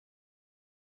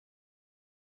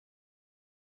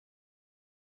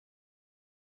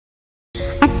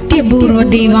അത്യപൂർവ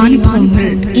ദൈവാനുഭവങ്ങൾ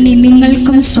ഇനി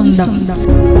നിങ്ങൾക്കും സ്വന്തം.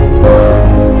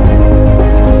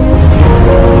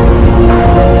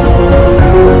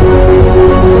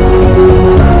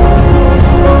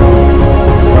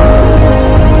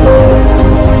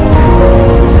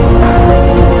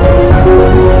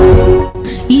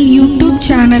 ഈ യൂട്യൂബ്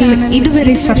ചാനൽ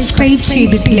ഇതുവരെ സബ്സ്ക്രൈബ്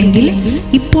ചെയ്തിട്ടില്ലെങ്കിൽ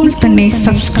ഇപ്പോൾ തന്നെ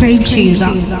സബ്സ്ക്രൈബ്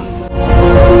ചെയ്യുക.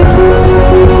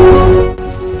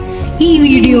 ഈ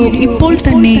വീഡിയോ ഇപ്പോൾ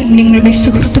തന്നെ നിങ്ങളുടെ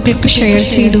സുഹൃത്തുക്കൾക്ക് ഷെയർ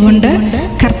ചെയ്തുകൊണ്ട്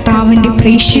കർത്താവിന്റെ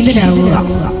പ്രേക്ഷിതരാകുക.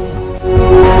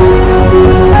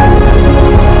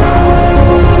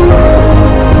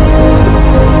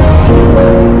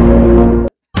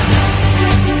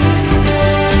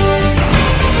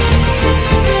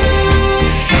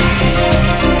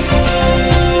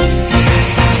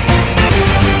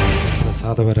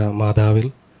 പ്രസാദപര മാതാവിൽ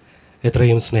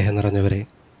എത്രയും സ്നേഹം നിറഞ്ഞവരെ,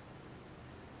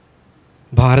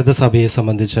 ഭാരതസഭയെ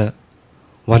സംബന്ധിച്ച്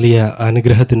വലിയ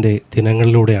അനുഗ്രഹത്തിൻ്റെ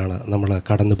ദിനങ്ങളിലൂടെയാണ് നമ്മൾ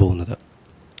കടന്നു പോകുന്നത്.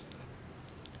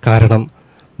 കാരണം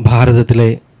ഭാരതത്തിലെ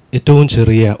ഏറ്റവും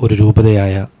ചെറിയ ഒരു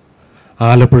രൂപതയായ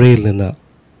ആലപ്പുഴയിൽ നിന്ന്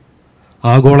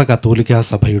ആഗോള കത്തോലിക്കാ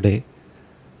സഭയുടെ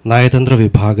നയതന്ത്ര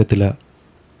വിഭാഗത്തിൽ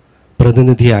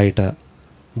പ്രതിനിധിയായിട്ട്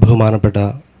ബഹുമാനപ്പെട്ട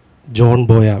ജോൺ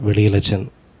ബോയ വെളിയിലച്ചൻ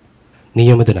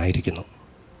നിയമിതനായിരിക്കുന്നു.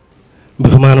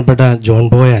 ബഹുമാനപ്പെട്ട ജോൺ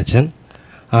ബോയ അച്ഛൻ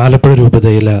ആലപ്പുഴ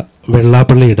രൂപതയിൽ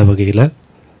വെള്ളാപ്പള്ളി ഇടവകയിൽ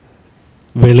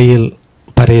വെളിയിൽ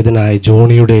പരേതനായ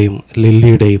ജോണിയുടെയും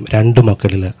ലില്ലിയുടെയും 2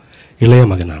 മക്കളിൽ ഇളയ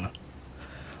മകനാണ്.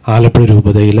 ആലപ്പുഴ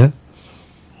രൂപതയിൽ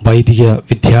വൈദിക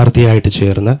വിദ്യാർത്ഥിയായിട്ട്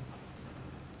ചേർന്ന്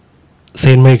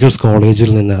സെയിൻറ്റ് മൈക്കിൾസ്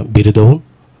കോളേജിൽ നിന്ന് ബിരുദവും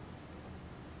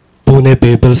പൂനെ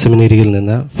പേപ്പൽ സെമിനറിയിൽ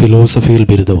നിന്ന് ഫിലോസഫിയിൽ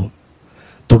ബിരുദവും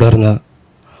തുടർന്ന്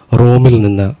റോമിൽ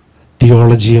നിന്ന്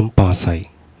തിയോളജിയും പാസ്സായി.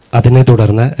 അതിനെ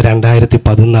തുടർന്ന്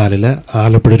 2014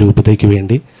 ആലപ്പുഴ രൂപതയ്ക്ക്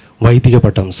വേണ്ടി വൈദിക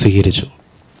പട്ടം സ്വീകരിച്ചു.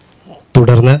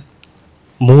 തുടർന്ന്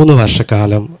 3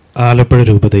 വർഷക്കാലം ആലപ്പുഴ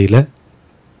രൂപതയിൽ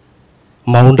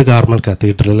മൗണ്ട് കാർമൽ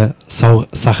കത്തീഡ്രലിൽ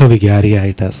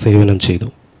സഹവികാരിയായിട്ട് സേവനം ചെയ്തു.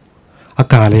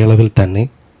 അക്കാലയളവിൽ തന്നെ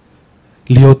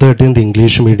ലിയോ 13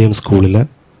 ഇംഗ്ലീഷ് മീഡിയം സ്കൂളിൽ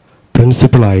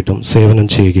പ്രിൻസിപ്പളായിട്ടും സേവനം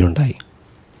ചെയ്യുകയുണ്ടായി.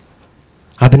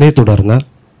 അതിനെ തുടർന്ന്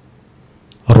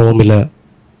റോമിൽ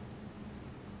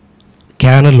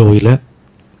കാനലോയിൽ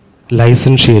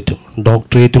ലൈസൻഷ്യേറ്റും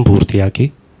ഡോക്ടറേറ്റും പൂർത്തിയാക്കി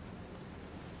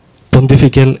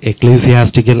പൊന്തിഫിക്കൽ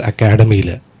എക്ലീസിയാസ്റ്റിക്കൽ അക്കാഡമിയിൽ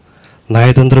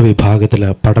നയതന്ത്ര വിഭാഗത്തിൽ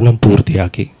പഠനം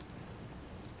പൂർത്തിയാക്കി.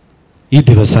 ഈ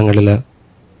ദിവസങ്ങളിൽ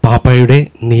പാപ്പയുടെ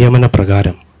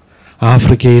നിയമനപ്രകാരം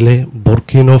ആഫ്രിക്കയിലെ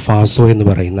ബുർക്കിനോ ഫാസോ എന്ന്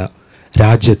പറയുന്ന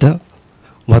രാജ്യത്ത്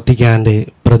വത്തിക്കാൻ്റെ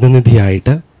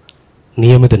പ്രതിനിധിയായിട്ട്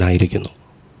നിയമിതനായിരിക്കുന്നു.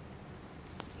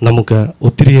 നമുക്ക്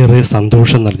ഒത്തിരിയേറെ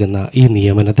സന്തോഷം നൽകുന്ന ഈ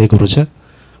നിയമനത്തെക്കുറിച്ച്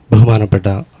ബഹുമാനപ്പെട്ട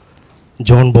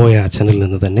ജോൺ ബോയ അച്ഛനിൽ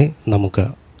നിന്ന് തന്നെ നമുക്ക്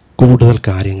കൂടുതൽ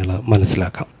കാര്യങ്ങൾ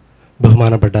മനസ്സിലാക്കാം.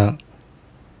 ബഹുമാനപ്പെട്ട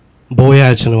ബോയ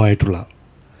അച്ഛനുമായിട്ടുള്ള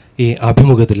ഈ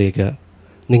അഭിമുഖത്തിലേക്ക്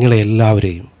നിങ്ങളെ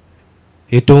എല്ലാവരെയും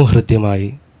ഏറ്റവും ഹൃദ്യമായി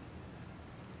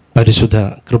പരിശുദ്ധ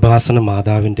കൃപാസന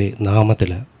മാതാവിൻ്റെ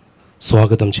നാമത്തിൽ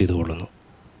സ്വാഗതം ചെയ്തുകൊള്ളുന്നു.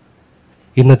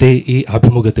 ഇന്നത്തെ ഈ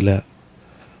അഭിമുഖത്തിൽ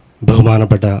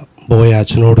ബഹുമാനപ്പെട്ട ബോയ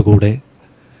അച്ഛനോടുകൂടെ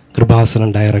കൃപാസനം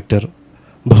ഡയറക്ടർ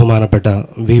ബഹുമാനപ്പെട്ട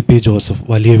VP ജോസഫ്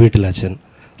വലിയ വീട്ടിൽ അച്ഛൻ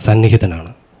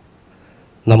സന്നിഹിതനാണ്.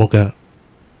 നമുക്ക്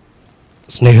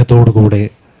സ്നേഹത്തോടുകൂടെ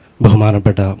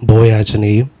ബഹുമാനപ്പെട്ട ബോയ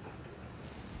അച്ഛനെയും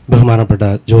ബഹുമാനപ്പെട്ട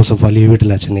ജോസഫ് വലിയ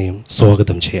വീട്ടിൽ അച്ഛനെയും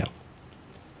സ്വാഗതം ചെയ്യാം.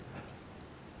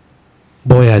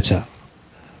 ബോയ അച്ഛ,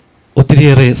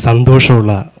 ഒത്തിരിയേറെ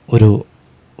സന്തോഷമുള്ള ഒരു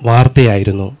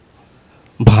വാർത്തയായിരുന്നു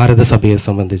ഭാരതസഭയെ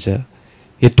സംബന്ധിച്ച്,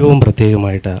 ഏറ്റവും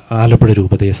പ്രത്യേകമായിട്ട് ആലപ്പുഴ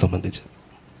രൂപതയെ സംബന്ധിച്ച്.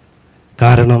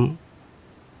 കാരണം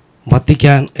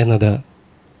വത്തിക്കാൻ എന്നത്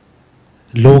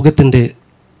ലോകത്തിൻ്റെ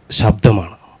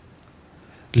ശബ്ദമാണ്.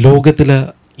 ലോകത്തിൽ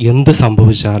എന്ത്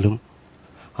സംഭവിച്ചാലും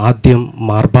ആദ്യം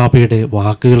മാർപ്പാപ്പയുടെ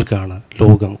വാക്കുകൾക്കാണ്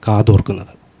ലോകം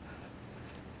കാതോർക്കുന്നത്.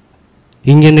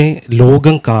 ഇങ്ങനെ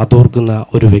ലോകം കാതോർക്കുന്ന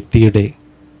ഒരു വ്യക്തിയുടെ,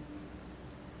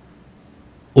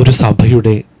 ഒരു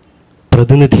സഭയുടെ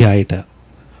പ്രതിനിധിയായിട്ട്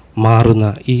മാറുന്ന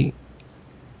ഈ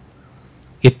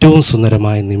ഏറ്റവും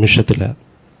സുന്ദരമായ നിമിഷത്തിൽ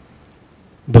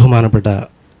ബഹുമാനപ്പെട്ട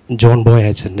ജോൺ ബോയ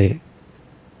അച്ഛൻ്റെ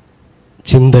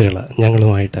ചിന്തകൾ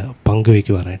ഞങ്ങളുമായിട്ട്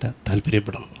പങ്കുവയ്ക്കുവാനായിട്ട്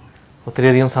താല്പര്യപ്പെടുന്നു.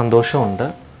 ഒത്തിരിയധികം സന്തോഷമുണ്ട്.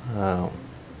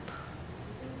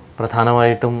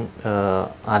 പ്രധാനമായിട്ടും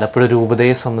ആലപ്പുഴ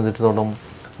രൂപതയെ സംബന്ധിച്ചിടത്തോളം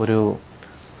ഒരു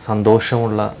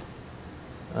സന്തോഷമുള്ള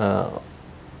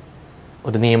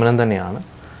ഒരു നിയമനം തന്നെയാണ്.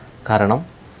 കാരണം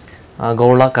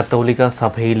ആഗോള കത്തോലിക്ക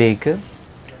സഭയിലേക്ക്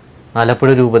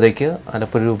ആലപ്പുഴ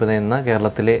രൂപത എന്ന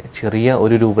കേരളത്തിലെ ചെറിയ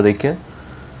ഒരു രൂപതയ്ക്ക്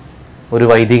ഒരു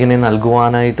വൈദികനെ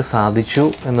നൽകുവാനായിട്ട് സാധിച്ചു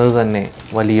എന്നത് തന്നെ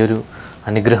വലിയൊരു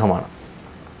അനുഗ്രഹമാണ്.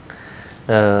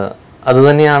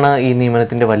 അതുതന്നെയാണ് ഈ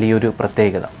നിയമനത്തിൻ്റെ വലിയൊരു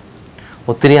പ്രത്യേകത.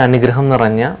 ഒത്തിരി അനുഗ്രഹം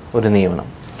നിറഞ്ഞ ഒരു നിയമനം.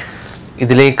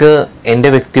 ഇതിലേക്ക് എൻ്റെ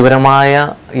വ്യക്തിപരമായ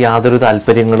യാതൊരു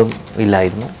താല്പര്യങ്ങളും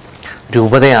ഇല്ലായിരുന്നു.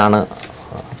 രൂപതയാണ്,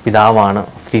 പിതാവാണ്,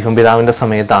 സ്റ്റീഫൻ പിതാവിൻ്റെ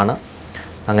സമയത്താണ്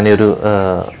അങ്ങനെയൊരു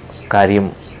കാര്യം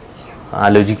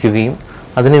ആലോചിക്കുകയും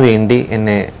അതിനുവേണ്ടി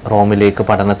എന്നെ റോമിലേക്ക്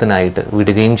പഠനത്തിനായിട്ട്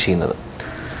വിടുകയും ചെയ്യുന്നത്.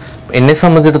 എന്നെ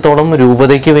സംബന്ധിച്ചിടത്തോളം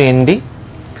രൂപതയ്ക്ക് വേണ്ടി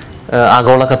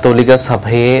ആഗോള കത്തോലിക്ക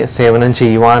സഭയെ സേവനം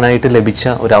ചെയ്യുവാനായിട്ട് ലഭിച്ച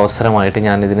ഒരു അവസരമായിട്ട്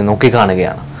ഞാൻ ഇതിനെ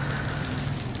നോക്കിക്കാണുകയാണ്.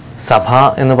 സഭ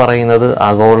എന്ന് പറയുന്നത്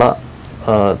ആഗോള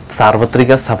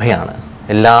സാർവത്രിക സഭയാണ്.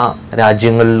 എല്ലാ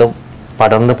രാജ്യങ്ങളിലും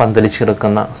പടർന്ന്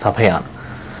പന്തലിച്ചെടുക്കുന്ന സഭയാണ്.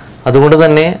 അതുകൊണ്ട്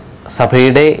തന്നെ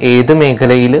സഭയുടെ ഏത്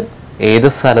മേഖലയിൽ ഏത്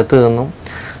സ്ഥലത്ത് നിന്നും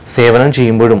സേവനം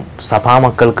ചെയ്യുമ്പോഴും സഭാ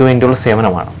മക്കൾക്ക് വേണ്ടിയുള്ള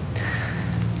സേവനമാണ്.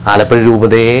 ആലപ്പുഴ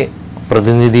രൂപതയെ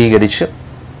പ്രതിനിധീകരിച്ച്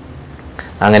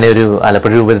അങ്ങനെ ഒരു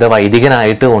ആലപ്പുഴ രൂപതയുടെ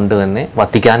വൈദികനായിട്ട് കൊണ്ട് തന്നെ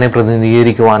വത്തിക്കാനെ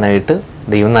പ്രതിനിധീകരിക്കുവാനായിട്ട്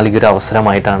ദൈവം നൽകിയൊരു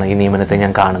അവസരമായിട്ടാണ് ഈ നിയമനത്തെ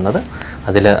ഞാൻ കാണുന്നത്.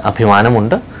 അതിൽ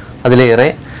അഭിമാനമുണ്ട്. അതിലേറെ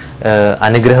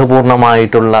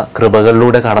അനുഗ്രഹപൂർണമായിട്ടുള്ള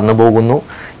കൃപകളിലൂടെ കടന്നു പോകുന്നു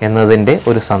എന്നതിൻ്റെ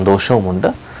ഒരു സന്തോഷവുമുണ്ട്.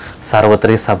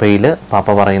 സാർവത്രിക സഭയിൽ പാപ്പ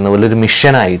പറയുന്ന പോലെ ഒരു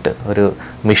മിഷനായിട്ട്, ഒരു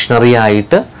മിഷണറി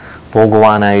ആയിട്ട്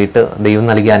പോകുവാനായിട്ട് ദൈവം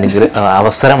നൽകിയ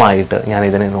അവസരമായിട്ട് ഞാൻ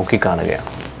ഇതിനെ നോക്കിക്കാണുകയാണ്.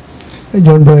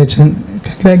 John ബോയച്ചൻ,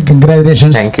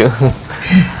 congratulations. Thank you.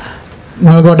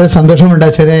 നമുക്ക് വളരെ സന്തോഷമുണ്ട്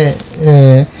അച്ഛനെ.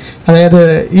 അതായത്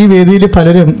ഈ വേദിയിൽ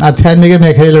പലരും ആധ്യാത്മിക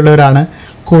മേഖലയിലുള്ളവരാണ്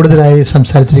കൂടുതലായി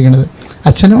സംസാരിച്ചിരിക്കുന്നത്.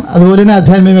 അച്ഛനും അതുപോലെ തന്നെ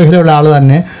ആധ്യാത്മിക മേഖലയുള്ള ആൾ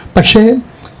തന്നെ. പക്ഷേ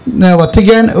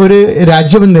വത്തിക്കാൻ ഒരു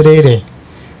രാജ്യമെന്ന നിലയിൽ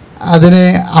അതിന്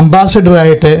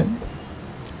അംബാസഡറായിട്ട്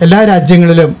എല്ലാ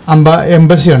രാജ്യങ്ങളിലും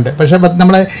എംബസി ഉണ്ട്. പക്ഷേ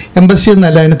നമ്മളെ എംബസി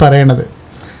എന്നല്ല അതിന് പറയണത്,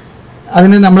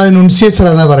 അതിന് നമ്മൾ നുൻസിയേച്ചർ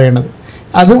എന്നാണ് പറയണത്.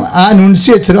 അതും ആ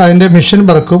നുൻസിയേച്ചറും അതിൻ്റെ മിഷൻ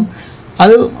വർക്കും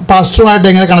അത് പാസ്റ്ററുമായിട്ട്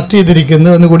എങ്ങനെ കണക്ട് ചെയ്തിരിക്കുന്നു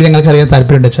എന്ന് കൂടി ഞങ്ങൾക്ക് അറിയാൻ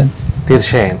താല്പര്യമുണ്ട് അച്ഛൻ.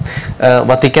 തീർച്ചയായും.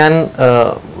 വത്തിക്കാൻ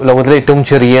ലോകത്തിലെ ഏറ്റവും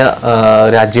ചെറിയ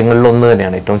രാജ്യങ്ങളിലൊന്ന്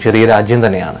തന്നെയാണ്, ഏറ്റവും ചെറിയ രാജ്യം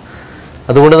തന്നെയാണ്.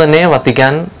 അതുകൊണ്ട് തന്നെ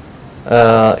വത്തിക്കാൻ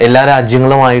എല്ലാ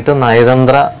രാജ്യങ്ങളുമായിട്ട്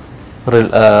നയതന്ത്ര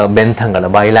ബന്ധങ്ങൾ,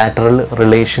 ബൈലാറ്ററൽ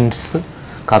റിലേഷൻസ്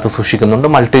കാത്തു സൂക്ഷിക്കുന്നുണ്ട്,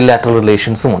 മൾട്ടിലാറ്ററൽ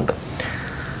റിലേഷൻസും ഉണ്ട്.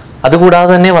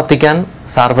 അതുകൂടാതെ തന്നെ വത്തിക്കാൻ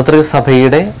സാർവത്രിക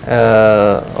സഭയുടെ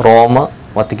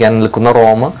വത്തിക്കാൻ നിൽക്കുന്ന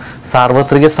റോം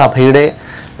സാർവത്രിക സഭയുടെ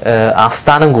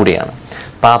ആസ്ഥാനം കൂടിയാണ്.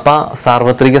 പാപ്പ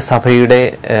സാർവത്രിക സഭയുടെ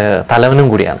തലവനും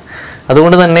കൂടിയാണ്.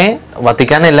 അതുകൊണ്ട് തന്നെ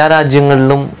വത്തിക്കാൻ എല്ലാ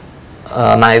രാജ്യങ്ങളിലും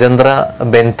നയതന്ത്ര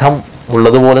ബന്ധം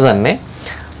ഉള്ളതുപോലെ തന്നെ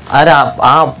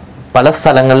ആ പല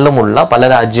സ്ഥലങ്ങളിലുമുള്ള പല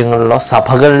രാജ്യങ്ങളിലുള്ള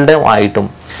സഭകളുടെ ആയിട്ടും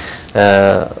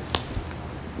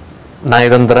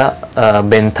നയതന്ത്ര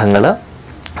ബന്ധങ്ങൾ,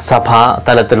 സഭാ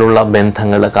തലത്തിലുള്ള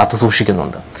ബന്ധങ്ങൾ കാത്തു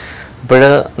സൂക്ഷിക്കുന്നുണ്ട്. അപ്പോൾ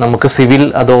നമുക്ക് സിവിൽ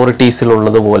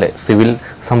അതോറിറ്റീസിലുള്ളതുപോലെ, സിവിൽ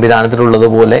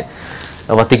സംവിധാനത്തിലുള്ളതുപോലെ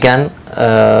വത്തിക്കാൻ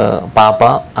പാപ്പ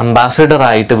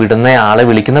അംബാസഡറായിട്ട് വിടുന്നയാളെ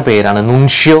വിളിക്കുന്ന പേരാണ്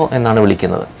നുൻഷ്യോ എന്നാണ്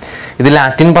വിളിക്കുന്നത്. ഇത്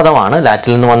ലാറ്റിൻ പദമാണ്.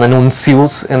 ലാറ്റിൽ നിന്ന് വന്ന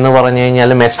നുൻസിയൂസ് എന്ന് പറഞ്ഞു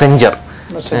കഴിഞ്ഞാൽ മെസ്സഞ്ചർ,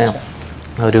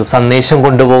 ഒരു സന്ദേശം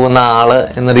കൊണ്ടുപോകുന്ന ആള്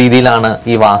എന്ന രീതിയിലാണ്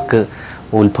ഈ വാക്ക്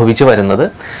ഉത്ഭവിച്ചു വരുന്നത്.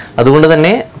 അതുകൊണ്ട്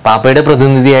തന്നെ പാപ്പയുടെ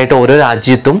പ്രതിനിധിയായിട്ട് ഓരോ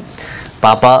രാജ്യത്തും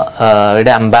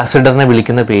പാപ്പയുടെ അംബാസഡറിനെ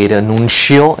വിളിക്കുന്ന പേര്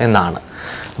നുൻഷ്യോ എന്നാണ്.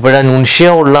 അപ്പോൾ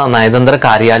നുൻഷ്യോ ഉള്ള നയതന്ത്ര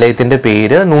കാര്യാലയത്തിൻ്റെ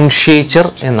പേര് നുൻഷ്യേച്ചർ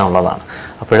എന്നുള്ളതാണ്.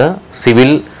 അപ്പോൾ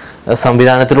സിവിൽ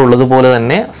സംവിധാനത്തിലുള്ളതുപോലെ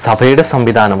തന്നെ സഭയുടെ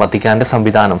സംവിധാനം, വത്തിക്കാൻ്റെ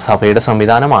സംവിധാനം, സഭയുടെ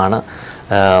സംവിധാനമാണ്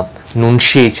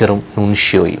നുൻഷ്യേച്ചറും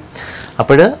നുൻഷ്യോയും.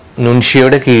 അപ്പോൾ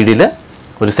നുൻഷ്യോയുടെ കീഴിൽ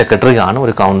ഒരു സെക്രട്ടറി കാണും,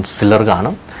 ഒരു കൗൺസിലർ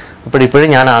കാണും. അപ്പോൾ ഇപ്പോഴും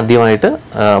ഞാൻ ആദ്യമായിട്ട്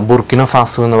ബുർക്കിന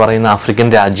ഫാസോ എന്ന് പറയുന്ന ആഫ്രിക്കൻ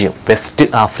രാജ്യം, വെസ്റ്റ്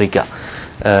ആഫ്രിക്ക,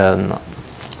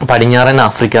 പടിഞ്ഞാറൻ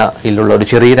ആഫ്രിക്കയിലുള്ള ഒരു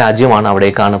ചെറിയ രാജ്യമാണ്.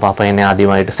 അവിടേക്കാണ് പാപ്പ എന്നെ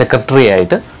ആദ്യമായിട്ട് സെക്രട്ടറി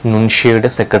ആയിട്ട്, നുൻഷ്യോയുടെ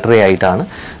സെക്രട്ടറി ആയിട്ടാണ്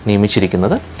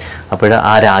നിയമിച്ചിരിക്കുന്നത്. അപ്പോൾ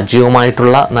ആ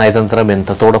രാജ്യവുമായിട്ടുള്ള നയതന്ത്ര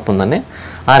ബന്ധത്തോടൊപ്പം തന്നെ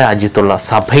ആ രാജ്യത്തുള്ള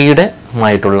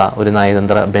സഭയുടെമായിട്ടുള്ള ഒരു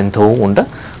നയതന്ത്ര ബന്ധവും ഉണ്ട്.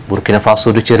 ബുർക്കിന ഫാസോ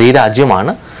ഒരു ചെറിയ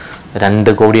രാജ്യമാണ്,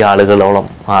 2 കോടി ആളുകളോളം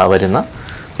വരുന്ന,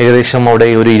 ഏകദേശം അവിടെ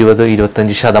ഒരു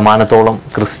 20-25%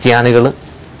 ക്രിസ്ത്യാനികൾ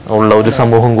ഉള്ള ഒരു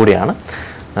സമൂഹം കൂടിയാണ്.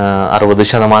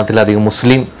 60%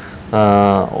 മുസ്ലിം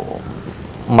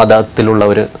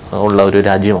മതത്തിലുള്ളവർ ഒരു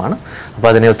രാജ്യമാണ്. അപ്പോൾ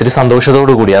അതിനെ ഒത്തിരി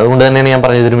സന്തോഷത്തോടു കൂടി, അതുകൊണ്ട് തന്നെയാണ് ഞാൻ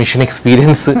പറഞ്ഞത് ഇതൊരു മിഷൻ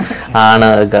എക്സ്പീരിയൻസ് ആണ്.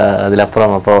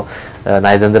 അതിലപ്പുറം, അപ്പോൾ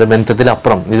നയതന്ത്ര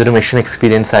ബന്ധത്തിലപ്പുറം ഇതൊരു മിഷൻ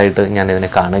എക്സ്പീരിയൻസ് ആയിട്ട് ഞാൻ ഇതിനെ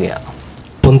കാണുകയാണ്.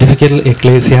 പൊന്തിഫിക്കൽ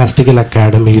എക്ലേസിയാസ്റ്റിക്കൽ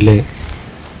അക്കാഡമിയിലെ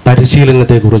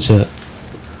പരിശീലനത്തെക്കുറിച്ച്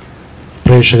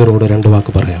പ്രേക്ഷകരോട് 2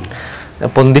 വാക്ക് പറയാം.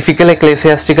 പൊന്തിഫിക്കൽ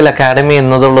എക്ലേസിയാസ്റ്റിക്കൽ അക്കാഡമി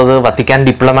എന്നതുള്ളത് വത്തിക്കാൻ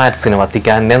ഡിപ്ലോമാറ്റ്സിന്,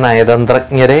 വത്തിക്കാൻ്റെ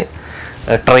നയതന്ത്രജ്ഞരെ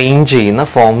ട്രെയിൻ ചെയ്യുന്ന,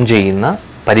 ഫോം ചെയ്യുന്ന,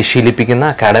 പരിശീലിപ്പിക്കുന്ന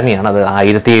അക്കാഡമിയാണ്. അത്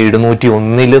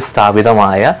 1701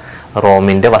 സ്ഥാപിതമായ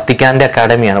റോമിൻ്റെ വത്തിക്കാൻ്റെ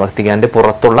അക്കാഡമിയാണ്. വത്തിക്കാൻ്റെ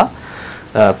പുറത്തുള്ള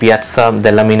പിയാറ്റ്സ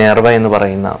ദെല്ല മിനേർവ എന്ന്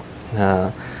പറയുന്ന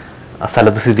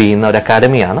സ്ഥലത്ത് സ്ഥിതി ചെയ്യുന്ന ഒരു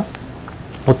അക്കാഡമിയാണ്.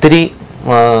 ഒത്തിരി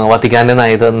വത്തിക്കാൻ്റെ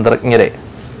നയതന്ത്രജ്ഞരെ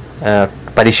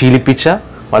പരിശീലിപ്പിച്ച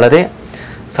വളരെ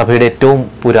സഭയുടെ ഏറ്റവും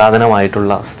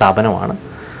പുരാതനമായിട്ടുള്ള സ്ഥാപനമാണ്.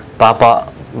 പാപ്പ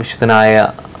വിശുദ്ധനായ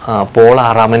പോൾ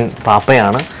 6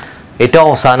 പാപ്പയാണ് ഏറ്റവും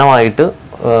അവസാനമായിട്ട്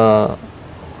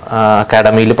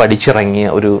അക്കാഡമിയിൽ പഠിച്ചിറങ്ങിയ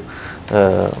ഒരു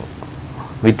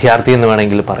വിദ്യാർത്ഥി എന്ന്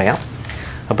വേണമെങ്കിൽ പറയാം.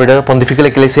 അപ്പോൾ പൊന്തിഫിക്കൽ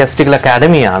എക്ലേസിയാസ്റ്റിക്കൽ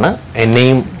അക്കാഡമിയാണ്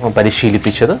എന്നെയും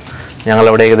പരിശീലിപ്പിച്ചത്.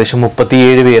 ഞങ്ങളവിടെ ഏകദേശം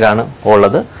 37 പേരാണ്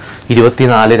ഉള്ളത്,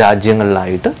 24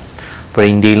 രാജ്യങ്ങളിലായിട്ട്. അപ്പോൾ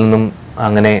ഇന്ത്യയിൽ നിന്നും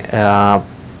അങ്ങനെ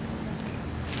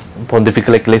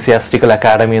പൊന്തിഫിക്കൽ എക്ലേസിയാസ്റ്റിക്കൽ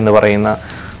അക്കാഡമി എന്ന് പറയുന്ന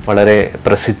വളരെ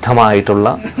പ്രസിദ്ധമായിട്ടുള്ള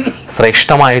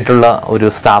ശ്രേഷ്ഠമായിട്ടുള്ള ഒരു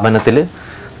സ്ഥാപനത്തിൽ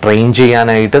ട്രെയിൻ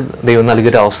ചെയ്യാനായിട്ട് ദൈവം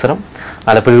നൽകിയൊരു അവസരം,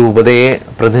 ആലപ്പുഴ രൂപതയെ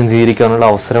പ്രതിനിധീകരിക്കാനുള്ള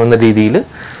അവസരം എന്ന രീതിയിൽ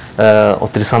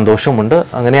ഒത്തിരി സന്തോഷമുണ്ട്.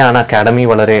 അങ്ങനെയാണ് അക്കാഡമി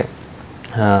വളരെ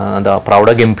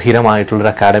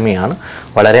പ്രൗഢഗംഭീരമായിട്ടുള്ളൊരു അക്കാഡമിയാണ്.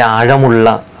 വളരെ ആഴമുള്ള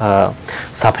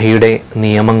സഭയുടെ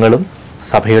നിയമങ്ങളും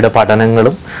സഭയുടെ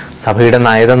പഠനങ്ങളും സഭയുടെ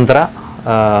നയതന്ത്ര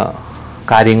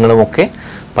കാര്യങ്ങളുമൊക്കെ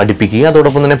പഠിപ്പിക്കുകയും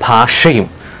അതോടൊപ്പം തന്നെ ഭാഷയും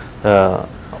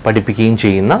പഠിപ്പിക്കുകയും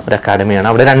ചെയ്യുന്ന ഒരു അക്കാഡമിയാണ്.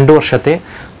 അവിടെ 2 വർഷത്തെ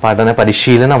പഠന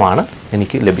പരിശീലനമാണ്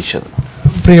എനിക്ക് ലഭിച്ചത്.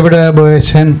 പ്രിയപ്പെട്ട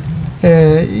ബോയച്ചൻ,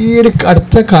 ഈ ഒരു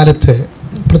അടുത്ത കാലത്ത്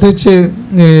പ്രത്യേകിച്ച്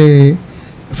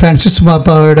ഫ്രാൻസിസ്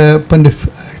പാപ്പയുടെ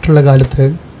ആയിട്ടുള്ള കാലത്ത്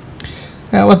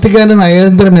വത്തിക്കാൻ്റെ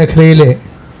നയതന്ത്ര മേഖലയിൽ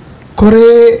കുറേ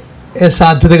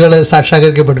സാധ്യതകൾ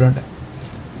സാക്ഷാത്കരിക്കപ്പെട്ടിട്ടുണ്ട്.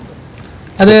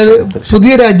 അതായത്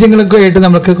പുതിയ രാജ്യങ്ങളൊക്കെ ആയിട്ട്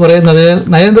നമുക്ക് കുറേ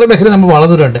നയതന്ത്ര മേഖല നമ്മൾ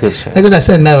വളർന്നിട്ടുണ്ട്. അതൊക്കെ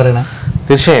അച്ഛൻ എന്നാ പറയണം?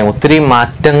 തീർച്ചയായും ഒത്തിരി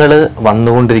മാറ്റങ്ങൾ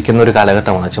വന്നുകൊണ്ടിരിക്കുന്ന ഒരു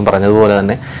കാലഘട്ടമാണ്. അച്ഛൻ പറഞ്ഞതുപോലെ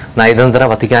തന്നെ നയതന്ത്ര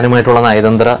വത്തിക്കാനുമായിട്ടുള്ള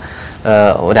നയതന്ത്ര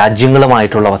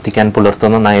രാജ്യങ്ങളുമായിട്ടുള്ള വത്തിക്കാൻ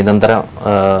പുലർത്തുന്ന നയതന്ത്ര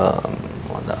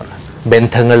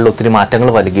ബന്ധങ്ങളിൽ ഒത്തിരി മാറ്റങ്ങൾ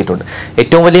നൽകിയിട്ടുണ്ട്.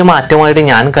 ഏറ്റവും വലിയ മാറ്റമായിട്ട്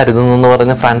ഞാൻ കരുതുന്നു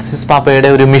പറഞ്ഞ ഫ്രാൻസിസ് പാപ്പയുടെ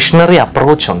ഒരു മിഷണറി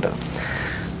അപ്രോച്ചുണ്ട്.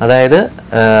 അതായത്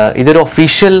ഇതൊരു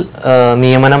ഒഫീഷ്യൽ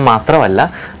നിയമനം മാത്രമല്ല,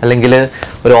 അല്ലെങ്കിൽ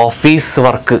ഒരു ഓഫീസ്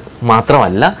വർക്ക്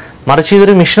മാത്രമല്ല, മറിച്ച്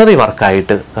ഇതൊരു മിഷണറി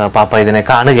വർക്കായിട്ട് പാപ്പ ഇതിനെ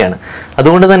കാണുകയാണ്.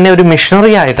 അതുകൊണ്ട് തന്നെ ഒരു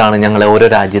മിഷണറി ആയിട്ടാണ് ഞങ്ങളെ ഓരോ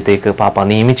രാജ്യത്തേക്ക് പാപ്പ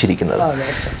നിയമിച്ചിരിക്കുന്നത്.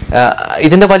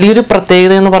 ഇതിൻ്റെ വലിയൊരു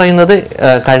പ്രത്യേകത എന്ന് പറയുന്നത്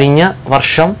കഴിഞ്ഞ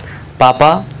വർഷം പാപ്പ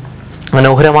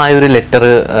മനോഹരമായൊരു ലെറ്റർ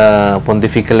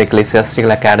പൊന്തിഫിക്കൽ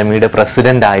എക്ലേസിയാസ്റ്റിക്കൽ അക്കാഡമിയുടെ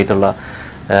പ്രസിഡൻ്റ് ആയിട്ടുള്ള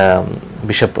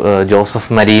ബിഷപ്പ്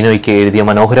ജോസഫ് മരീനോയ്ക്ക് എഴുതിയ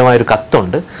മനോഹരമായൊരു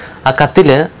കത്തുണ്ട്. ആ കത്തിൽ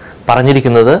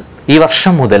പറഞ്ഞിരിക്കുന്നത് ഈ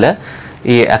വർഷം മുതൽ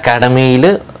ഈ അക്കാഡമിയിൽ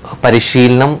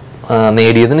പരിശീലനം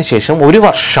നേടിയതിന് ശേഷം 1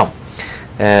 വർഷം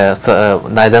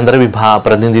നയതന്ത്ര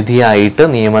പ്രതിനിധിയായിട്ട്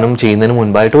നിയമനം ചെയ്യുന്നതിന്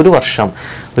മുൻപായിട്ട് 1 വർഷം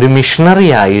ഒരു മിഷണറി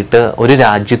ആയിട്ട് ഒരു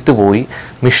രാജ്യത്ത് പോയി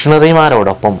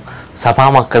മിഷണറിമാരോടൊപ്പം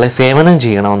സഭാമക്കളെ സേവനം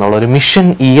ചെയ്യണമെന്നുള്ള ഒരു മിഷൻ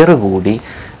ഇയർ കൂടി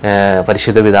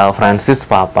പരിശുദ്ധ പിതാവ് ഫ്രാൻസിസ്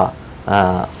പാപ്പ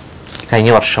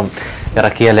കഴിഞ്ഞ വർഷം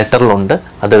ഇറക്കിയ ലെറ്ററിലുണ്ട്.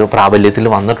 അത് പ്രാബല്യത്തിൽ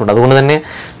വന്നിട്ടുണ്ട്. അതുകൊണ്ട് തന്നെ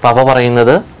പാപ്പ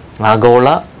പറയുന്നത് ആഗോള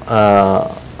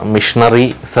മിഷണറി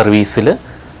സർവീസിൽ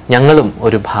ഞങ്ങളും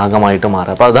ഒരു ഭാഗമായിട്ട്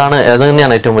മാറുക. അപ്പോൾ അത്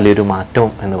തന്നെയാണ് ഏറ്റവും വലിയൊരു മാറ്റം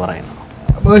എന്ന് പറയുന്നത്.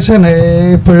 അപ്പോൾ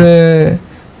ഇപ്പോഴേ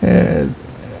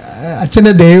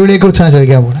അച്ഛൻ്റെ ദൈവവിളിയെക്കുറിച്ചാണ്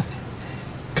ചോദിക്കാൻ പോകുന്നത്.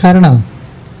 കാരണം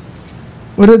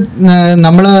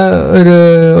നമ്മൾ ഒരു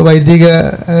വൈദിക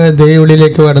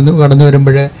ദൈവവിളിയിലേക്ക് കടന്നു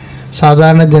വരുമ്പോൾ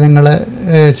സാധാരണ ജനങ്ങൾ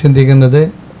ചിന്തിക്കുന്നത്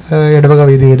ഇടവക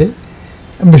വേദിയിൽ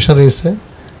മിഷണറീസ്,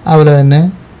 അതുപോലെ തന്നെ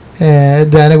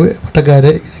ധ്യാന പട്ടക്കാർ,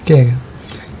 ഇതൊക്കെയാണ്.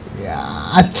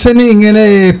 അച്ഛന് ഇങ്ങനെ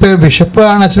ഇപ്പോൾ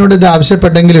ബിഷപ്പാണ് അച്ഛനോട് ഇത്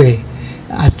ആവശ്യപ്പെട്ടെങ്കിലേ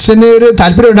അച്ഛന് ഒരു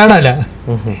താല്പര്യം ഉണ്ടാകണമല്ലോ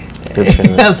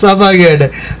സ്വാഭാവികമായിട്ട്.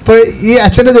 അപ്പോൾ ഈ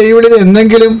അച്ഛൻ്റെ ദൈവവിളിയിൽ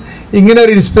എന്തെങ്കിലും ഇങ്ങനെ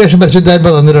ഒരു ഇൻസ്പിറേഷൻ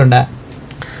പരിശുദ്ധാത്മ തന്നിട്ടുണ്ടോ?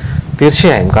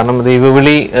 തീർച്ചയായും. കാരണം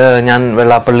ദൈവവിളി ഞാൻ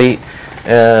വെള്ളാപ്പള്ളി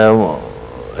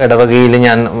ഇടവകയിൽ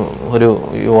ഞാൻ ഒരു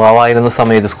യുവാവായിരുന്ന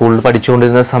സമയത്ത്, സ്കൂളിൽ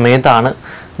പഠിച്ചുകൊണ്ടിരുന്ന സമയത്താണ്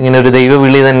ഇങ്ങനെ ഒരു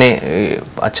ദൈവവിളി തന്നെ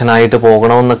അച്ഛനായിട്ട്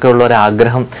പോകണമെന്നൊക്കെ ഉള്ള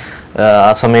ഒരാഗ്രഹം.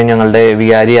 ആ സമയം ഞങ്ങളുടെ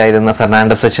വികാരിയായിരുന്ന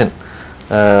ഫെർണാണ്ടസ് അച്ഛൻ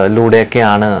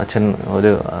ലൂടെയൊക്കെയാണ് അച്ഛൻ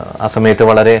ആ സമയത്ത്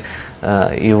വളരെ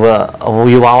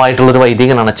യുവാവായിട്ടുള്ളൊരു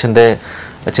വൈദികനാണ്.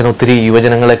 അച്ഛൻ ഒത്തിരി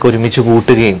യുവജനങ്ങളെയൊക്കെ ഒരുമിച്ച്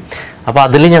കൂട്ടുകയും അപ്പോൾ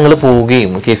അതിൽ ഞങ്ങൾ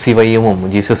പോവുകയും KCYM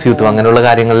ജീസസ് യൂത്തും അങ്ങനെയുള്ള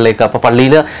കാര്യങ്ങളിലേക്ക്. അപ്പോൾ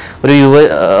പള്ളിയിൽ ഒരു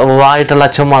യുവായിട്ടുള്ള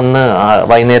അച്ഛൻ വന്ന്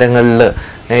വൈകുന്നേരങ്ങളിൽ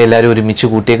എല്ലാവരും ഒരുമിച്ച്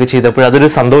കൂട്ടിയൊക്കെ ചെയ്തപ്പോൾ അതൊരു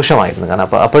സന്തോഷമായിരുന്നു. കാരണം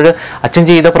അപ്പോൾ അച്ഛൻ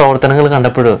ചെയ്ത പ്രവർത്തനങ്ങൾ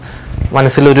കണ്ടപ്പോൾ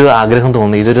മനസ്സിലൊരു ആഗ്രഹം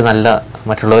തോന്നി, ഇതൊരു നല്ല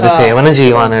മറ്റുള്ളവരെ സേവനം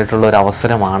ചെയ്യുവാനായിട്ടുള്ള ഒരു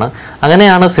അവസരമാണ്.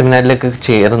 അങ്ങനെയാണ് സെമിനാരിലേക്ക്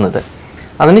ചേരുന്നത്.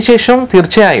 അതിനുശേഷം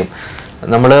തീർച്ചയായും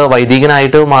നമ്മൾ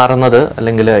വൈദികനായിട്ട് മാറുന്നത്,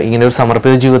 അല്ലെങ്കിൽ ഇങ്ങനെ ഒരു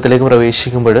സമർപ്പിത ജീവിതത്തിലേക്ക്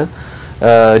പ്രവേശിക്കുമ്പോൾ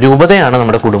രൂപതയാണ്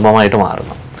നമ്മുടെ കുടുംബമായിട്ട്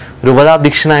മാറുന്നത്.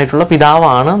 രൂപതാധ്യക്ഷനായിട്ടുള്ള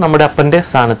പിതാവാണ് നമ്മുടെ അപ്പൻ്റെ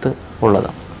സ്ഥാനത്ത് ഉള്ളത്.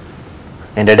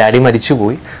 എൻ്റെ ഡാഡി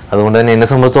മരിച്ചുപോയി, അതുകൊണ്ട് തന്നെ എന്നെ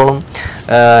സംബന്ധിച്ചോളം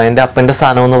എൻ്റെ അപ്പൻ്റെ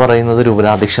സ്ഥാനം എന്ന് പറയുന്നത്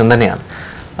രൂപതാധ്യക്ഷൻ തന്നെയാണ്.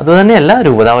 അതുതന്നെയല്ല,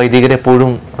 രൂപതാ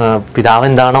വൈദികരെപ്പോഴും പിതാവ്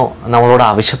എന്താണോ നമ്മളോട്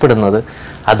ആവശ്യപ്പെടുന്നത്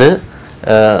അത്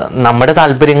നമ്മുടെ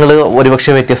താല്പര്യങ്ങൾ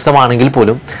ഒരുപക്ഷെ വ്യത്യസ്തമാണെങ്കിൽ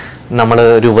പോലും നമ്മൾ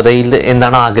രൂപതയിൽ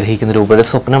എന്താണോ ആഗ്രഹിക്കുന്നത്, രൂപയുടെ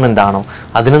സ്വപ്നം എന്താണോ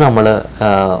അതിന് നമ്മൾ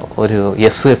ഒരു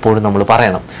യെസ് എപ്പോഴും നമ്മൾ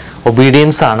പറയണം.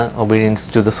 ഒബീഡിയൻസ് ആണ്, obedience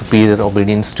to the superior,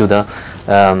 obedience to the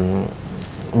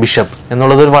bishop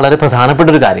എന്നുള്ളത് ഒരു വളരെ പ്രധാനപ്പെട്ട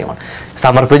ഒരു കാര്യമാണ്.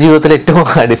 സമർപ്പ ജീവിതത്തിൽ ഏറ്റവും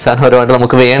അടിസ്ഥാനപരമായിട്ട്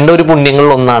നമുക്ക് വേണ്ട ഒരു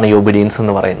പുണ്യങ്ങളിൽ ഒന്നാണ് ഈ ഒബീഡിയൻസ്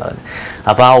എന്ന് പറയുന്നത്.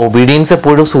 അപ്പോൾ ആ ഒബീഡിയൻസ്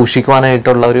എപ്പോഴും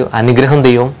സൂക്ഷിക്കുവാനായിട്ടുള്ള ഒരു അനുഗ്രഹം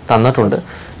ദൈവം തന്നിട്ടുണ്ട്.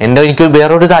 എനിക്ക്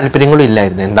വേറൊരു താല്പര്യങ്ങളും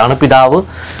ഇല്ലായിരുന്നു. എന്താണ് പിതാവ്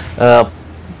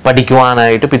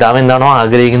പഠിക്കുവാനായിട്ട്, പിതാവ് എന്താണോ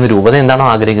ആഗ്രഹിക്കുന്നത്, രൂപത എന്താണോ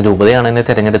ആഗ്രഹിക്കുന്നത്, രൂപതയാണ് എന്നെ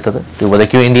തിരഞ്ഞെടുത്തത്,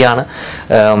 രൂപതയ്ക്ക് വേണ്ടിയാണ്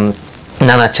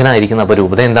ഞാൻ അച്ഛനായിരിക്കുന്നത്. അപ്പോൾ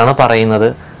രൂപത എന്താണോ പറയുന്നത്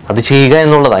അത് ചെയ്യുക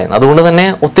എന്നുള്ളതായിരുന്നു. അതുകൊണ്ട് തന്നെ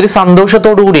ഒത്തിരി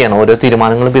സന്തോഷത്തോടു കൂടിയാണ് ഓരോ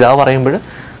തീരുമാനങ്ങളും പിതാവ് പറയുമ്പോൾ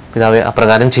പിതാവ്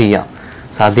അപ്രകാരം ചെയ്യാം,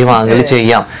 സാധ്യമാകൽ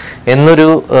ചെയ്യാം എന്നൊരു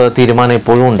തീരുമാനം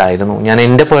എപ്പോഴും ഉണ്ടായിരുന്നു. ഞാൻ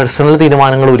എൻ്റെ പേഴ്സണൽ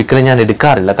തീരുമാനങ്ങൾ ഒരിക്കലും ഞാൻ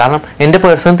എടുക്കാറില്ല. കാരണം എൻ്റെ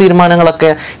പേഴ്സണൽ തീരുമാനങ്ങളൊക്കെ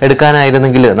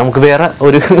എടുക്കാനായിരുന്നെങ്കിൽ നമുക്ക് വേറെ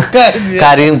ഒരു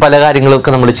പല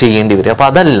കാര്യങ്ങളൊക്കെ നമ്മൾ ചെയ്യേണ്ടി വരും. അപ്പോൾ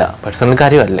അതല്ല, പേഴ്സണൽ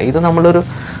കാര്യമല്ല ഇത്, നമ്മളൊരു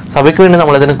സഭയ്ക്ക് വേണ്ടി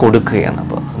നമ്മളതിനെ കൊടുക്കുകയാണ്.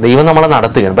 അപ്പോൾ ദൈവം നമ്മളെ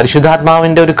നടത്തുകയാണ്.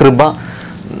 പരിശുദ്ധാത്മാവിൻ്റെ ഒരു കൃപ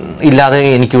ഇല്ലാതെ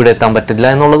എനിക്കിവിടെ എത്താൻ പറ്റില്ല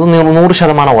എന്നുള്ളത്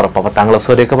 100% ഉറപ്പാണ്. 10ാം ക്ലാസ്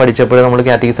വരെയൊക്കെ പഠിച്ചപ്പോഴേ നമ്മൾ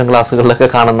കാറ്റഗിസം ക്ലാസ്സുകളിലൊക്കെ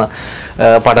കാണുന്ന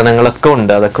പഠനങ്ങളൊക്കെ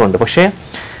ഉണ്ട്, അതൊക്കെ ഉണ്ട്. പക്ഷേ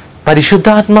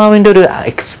പരിശുദ്ധാത്മാവിൻ്റെ ഒരു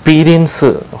എക്സ്പീരിയൻസ്,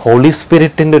 ഹോളി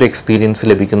സ്പിരിറ്റിൻ്റെ ഒരു എക്സ്പീരിയൻസ്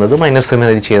ലഭിക്കുന്നത് മൈനർ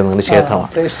സെമിനറി ചെയ്യുന്നതിന്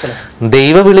ശേഷമാണ്.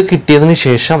 ദൈവവിളി കിട്ടിയതിന്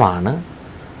ശേഷമാണ്,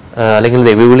 അല്ലെങ്കിൽ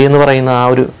ദൈവവിളി എന്ന് പറയുന്ന ആ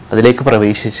ഒരു അതിലേക്ക്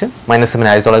പ്രവേശിച്ച് മൈനർ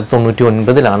സെമിനറി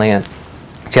 1999 ഞാൻ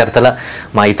ചേർത്തല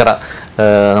മൈത്ര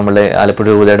നമ്മുടെ ആലപ്പുഴ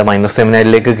രൂപതയുടെ മൈനർ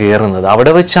സെമിനാരിലേക്ക് കയറുന്നത്.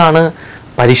 അവിടെ വെച്ചാണ്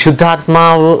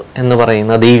പരിശുദ്ധാത്മാവ് എന്ന്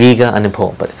പറയുന്ന ദൈവിക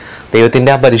അനുഭവം,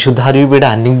 ദൈവത്തിൻ്റെ ആ പരിശുദ്ധാരൂപിയുടെ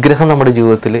അനുഗ്രഹം നമ്മുടെ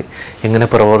ജീവിതത്തിൽ എങ്ങനെ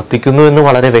പ്രവർത്തിക്കുന്നു എന്ന്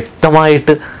വളരെ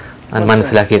വ്യക്തമായിട്ട് ഞാൻ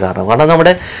മനസ്സിലാക്കിയ കാരണം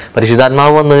നമ്മുടെ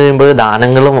പരിശുദ്ധാത്മാവ് വന്നു കഴിയുമ്പോൾ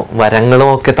ദാനങ്ങളും വരങ്ങളും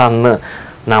ഒക്കെ തന്ന്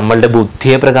നമ്മളുടെ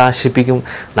ബുദ്ധിയെ പ്രകാശിപ്പിക്കും,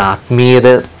 ആത്മീയത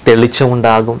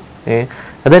തെളിച്ചമുണ്ടാകും.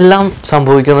 അതെല്ലാം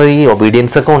സംഭവിക്കുന്നത് ഈ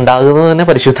ഒബീഡിയൻസ് ഒക്കെ ഉണ്ടാകുന്നത് തന്നെ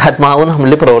പരിശുദ്ധാത്മാവ്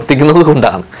നമ്മളിൽ പ്രവർത്തിക്കുന്നത്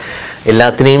കൊണ്ടാണ്.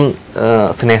 എല്ലാത്തിനെയും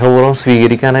സ്നേഹപൂർവ്വം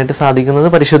സ്വീകരിക്കാനായിട്ട് സാധിക്കുന്നത്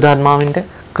പരിശുദ്ധാത്മാവിൻ്റെ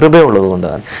കൃപയുള്ളത്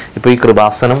കൊണ്ടാണ്. ഇപ്പോൾ ഈ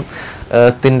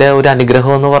കൃപാസനത്തിൻ്റെ ഒരു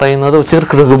അനുഗ്രഹം എന്ന് പറയുന്നത് ഒത്തിരി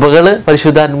കൃപകൾ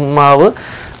പരിശുദ്ധാത്മാവ്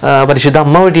പരിശുദ്ധ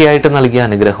അമ്മ വഴിയായിട്ട് നൽകിയ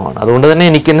അനുഗ്രഹമാണ്. അതുകൊണ്ട് തന്നെ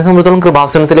എന്നെ സംബന്ധിച്ചിടത്തോളം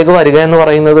കൃപാസനത്തിലേക്ക് വരിക എന്ന്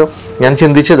പറയുന്നത് ഞാൻ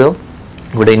ചിന്തിച്ചത്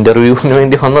ഇവിടെ ഇൻ്റർവ്യൂവിന്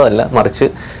വേണ്ടി വന്നതല്ല, മറിച്ച്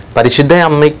പരിശുദ്ധ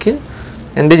അമ്മയ്ക്ക്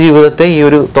എൻ്റെ ജീവിതത്തെ ഈ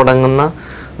ഒരു തുടങ്ങുന്ന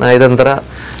നയതന്ത്ര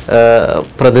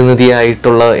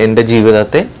പ്രതിനിധിയായിട്ടുള്ള എൻ്റെ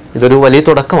ജീവിതത്തെ ഇതൊരു വലിയ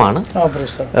തുടക്കമാണ്.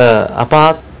 അപ്പം ആ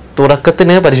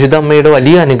തുടക്കത്തിന് പരിശുദ്ധ അമ്മയുടെ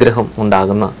വലിയ അനുഗ്രഹം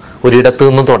ഉണ്ടാകുന്ന ഒരിടത്തു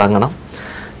നിന്ന് തുടങ്ങണം.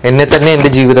 എന്നെ തന്നെ എൻ്റെ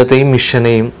ജീവിതത്തെയും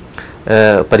മിഷനെയും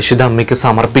പരിശുദ്ധ അമ്മയ്ക്ക്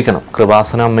സമർപ്പിക്കണം,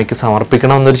 കൃപാസന അമ്മയ്ക്ക്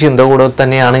സമർപ്പിക്കണം എന്നൊരു ചിന്ത കൂടെ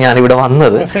തന്നെയാണ് ഞാനിവിടെ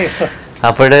വന്നത്.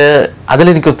 അപ്പോൾ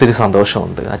അതിലെനിക്ക് ഒത്തിരി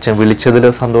സന്തോഷമുണ്ട്, അച്ഛൻ വിളിച്ചതിൽ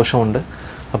സന്തോഷമുണ്ട്.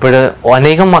 അപ്പോൾ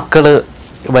അനേകം മക്കൾ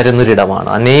വരുന്നൊരിടമാണ്,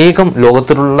 അനേകം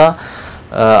ലോകത്തിലുള്ള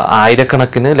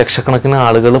ആയിരക്കണക്കിന് ലക്ഷക്കണക്കിന്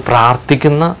ആളുകൾ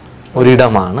പ്രാർത്ഥിക്കുന്ന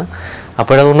ഒരിടമാണ്.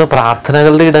 അപ്പോഴതുകൊണ്ട്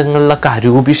പ്രാർത്ഥനകളുടെ ഇടങ്ങളിലൊക്കെ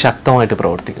അരൂപി ശക്തമായിട്ട്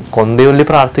പ്രവർത്തിക്കും. കൊന്തയൊല്ലി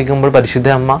പ്രാർത്ഥിക്കുമ്പോൾ പരിശുദ്ധ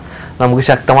അമ്മ നമുക്ക്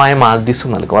ശക്തമായ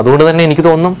മാധ്യസ്ഥം നൽകും. അതുകൊണ്ട് തന്നെ എനിക്ക്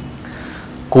തോന്നും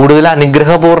കൂടുതൽ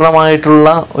അനുഗ്രഹപൂർണമായിട്ടുള്ള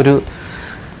ഒരു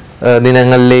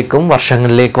ദിനങ്ങളിലേക്കും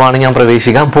വർഷങ്ങളിലേക്കുമാണ് ഞാൻ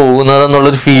പ്രവേശിക്കാൻ പോകുന്നത്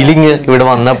എന്നുള്ളൊരു ഫീലിംഗ് ഇവിടെ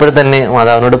വന്നപ്പോൾ തന്നെ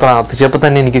മാതാവിനോട് പ്രാർത്ഥിച്ചപ്പോൾ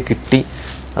തന്നെ എനിക്ക് കിട്ടി.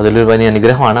 അതിലൊരു വലിയ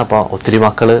അനുഗ്രഹമാണ്. അപ്പോൾ ഒത്തിരി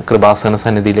മക്കൾ കൃപാസന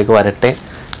സന്നിധിയിലേക്ക് വരട്ടെ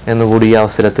എന്നുകൂടി ഈ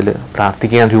അവസരത്തിൽ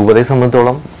പ്രാർത്ഥിക്കാൻ. രൂപതയെ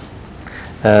സംബന്ധിച്ചോളം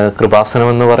കൃപാസനം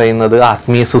എന്ന് പറയുന്നത്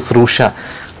ആത്മീയ ശുശ്രൂഷ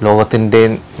ലോകത്തിൻ്റെ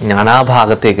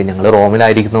നാനാഭാഗത്തേക്ക്, ഞങ്ങൾ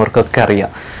റോമിലായിരിക്കുന്നവർക്കൊക്കെ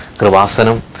അറിയാം,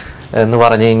 കൃപാസനം എന്ന്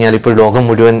പറഞ്ഞു കഴിഞ്ഞാൽ ഇപ്പോൾ ലോകം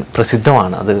മുഴുവൻ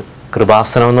പ്രസിദ്ധമാണ്. അത്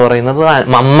കൃപാസനം എന്ന് പറയുന്നത്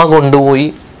അമ്മ കൊണ്ടുപോയി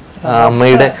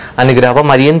അമ്മയുടെ അനുഗ്രഹം. അപ്പം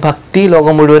മരിയൻ ഭക്തി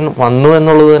ലോകം മുഴുവൻ വന്നു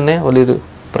എന്നുള്ളത് തന്നെ വലിയൊരു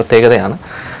പ്രത്യേകതയാണ്.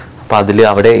 അപ്പം അതിൽ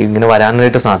അവിടെ ഇങ്ങനെ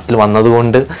വരാനായിട്ട് നാട്ടിൽ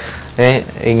വന്നതുകൊണ്ട്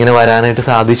ഇങ്ങനെ വരാനായിട്ട്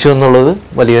സാധിച്ചു എന്നുള്ളത്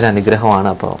വലിയൊരു അനുഗ്രഹമാണ്.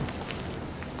 അപ്പോൾ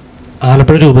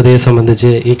ആലപ്പുഴ രൂപതയെ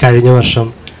സംബന്ധിച്ച് ഈ കഴിഞ്ഞ വർഷം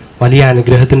വലിയ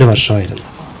അനുഗ്രഹത്തിൻ്റെ വർഷമായിരുന്നു.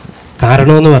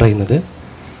 കാരണമെന്ന് പറയുന്നത്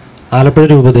ആലപ്പുഴ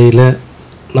രൂപതയിൽ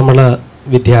നമ്മൾ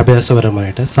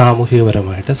വിദ്യാഭ്യാസപരമായിട്ട്,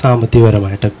 സാമൂഹികപരമായിട്ട്,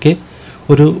 സാമ്പത്തികപരമായിട്ടൊക്കെ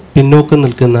ഒരു പിന്നോക്കം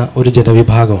നിൽക്കുന്ന ഒരു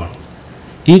ജനവിഭാഗമാണ്.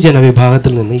 ഈ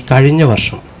ജനവിഭാഗത്തിൽ നിന്ന് ഈ കഴിഞ്ഞ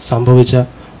വർഷം സംഭവിച്ച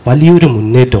വലിയൊരു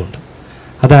മുന്നേറ്റമുണ്ട്.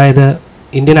 അതായത്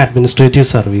ഇന്ത്യൻ അഡ്മിനിസ്ട്രേറ്റീവ്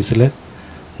സർവീസിൽ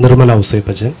നിർമ്മല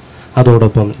ഔസേപ്പച്ചൻ,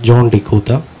 അതോടൊപ്പം ജോൺ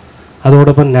ഡിക്കൂത്ത,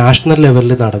 അതോടൊപ്പം നാഷണൽ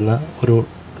ലെവലിൽ നടന്ന ഒരു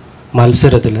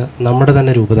മത്സരത്തിൽ നമ്മുടെ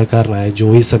തന്നെ രൂപതക്കാരനായ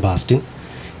ജോയി സെബാസ്റ്റ്യൻ,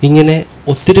 ഇങ്ങനെ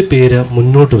ഒത്തിരി പേര്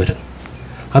മുന്നോട്ട് വരുന്നു.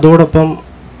 അതോടൊപ്പം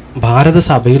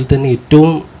ഭാരതസഭയിൽ തന്നെ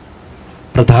ഏറ്റവും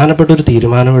പ്രധാനപ്പെട്ട ഒരു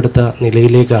തീരുമാനമെടുത്ത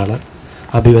നിലയിലേക്കാണ്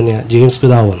അഭിമന്യ ജെയിംസ്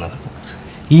പിതാവ് വന്നത്.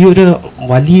 ഈ ഒരു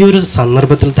വലിയൊരു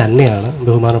സന്ദർഭത്തിൽ തന്നെയാണ്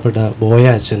ബഹുമാനപ്പെട്ട ബോയ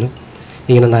അച്ഛനും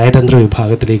ഇങ്ങനെ നയതന്ത്ര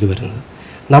വിഭാഗത്തിലേക്ക് വരുന്നത്.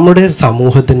 നമ്മുടെ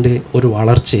സമൂഹത്തിൻ്റെ ഒരു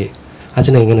വളർച്ചയെ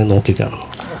അച്ഛനെ എങ്ങനെ നോക്കിക്കാണുന്നു?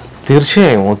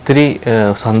 തീർച്ചയായും ഒത്തിരി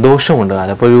സന്തോഷമുണ്ട്.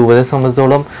 ആലപ്പുഴ രൂപതയെ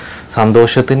സംബന്ധിച്ചോളം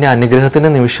സന്തോഷത്തിൻ്റെ അനുഗ്രഹത്തിൻ്റെ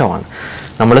നിമിഷമാണ്.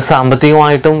 നമ്മൾ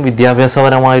സാമ്പത്തികമായിട്ടും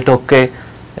വിദ്യാഭ്യാസപരമായിട്ടും ഒക്കെ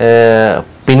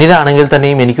പിന്നിലാണെങ്കിൽ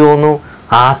തന്നെയും എനിക്ക് തോന്നുന്നു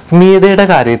ആത്മീയതയുടെ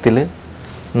കാര്യത്തിൽ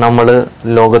നമ്മൾ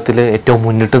ലോകത്തിൽ ഏറ്റവും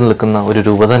മുന്നിട്ട് നിൽക്കുന്ന ഒരു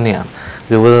രൂപത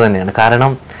തന്നെയാണ്.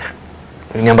 കാരണം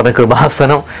ഞാൻ പറഞ്ഞ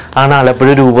കൃപാസനം ആണ് ആലപ്പുഴ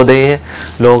രൂപതയെ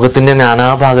ലോകത്തിൻ്റെ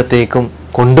നാനാഭാഗത്തേക്കും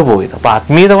കൊണ്ടുപോയത്. അപ്പോൾ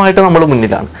ആത്മീയമായിട്ട് നമ്മൾ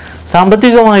മുന്നിലാണ്.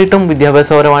 സാമ്പത്തികമായിട്ടും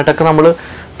വിദ്യാഭ്യാസപരമായിട്ടൊക്കെ നമ്മൾ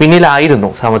പിന്നിലായിരുന്നു.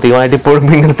 സാമ്പത്തികമായിട്ട് ഇപ്പോഴും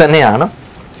പിന്നിൽ തന്നെയാണ്.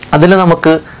 അതിൽ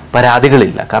നമുക്ക്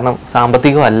പരാതികളില്ല. കാരണം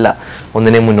സാമ്പത്തികമല്ല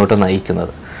ഒന്നിനെ മുന്നോട്ട്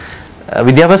നയിക്കുന്നത്.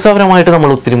 വിദ്യാഭ്യാസപരമായിട്ട് നമ്മൾ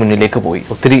ഒത്തിരി മുന്നിലേക്ക് പോയി,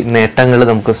 ഒത്തിരി നേട്ടങ്ങൾ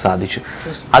നമുക്ക് സാധിച്ചു.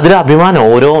 അതിൽ അഭിമാനം.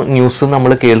 ഓരോ ന്യൂസും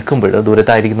നമ്മൾ കേൾക്കുമ്പോൾ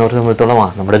ദൂരത്തായിരിക്കുന്നവരെ സംബന്ധിച്ചോളം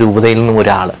നമ്മുടെ രൂപതയിൽ നിന്നും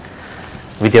ഒരാൾ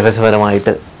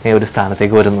വിദ്യാഭ്യാസപരമായിട്ട് ഒരു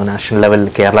സ്ഥാനത്തേക്ക് വരുന്നു, national level,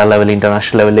 Kerala level,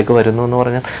 international ലെവലിലേക്ക് വരുന്നു എന്ന്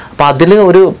പറഞ്ഞാൽ അപ്പം അതിൽ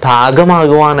ഒരു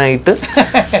ഭാഗമാകുവാനായിട്ട്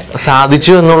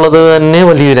സാധിച്ചു എന്നുള്ളത് തന്നെ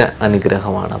വലിയൊരു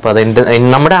അനുഗ്രഹമാണ്. അപ്പോൾ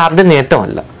നമ്മുടെ ആരുടെ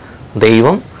നേട്ടമല്ല,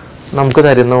 ദൈവം നമുക്ക്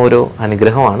തരുന്ന ഒരു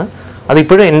അനുഗ്രഹമാണ്.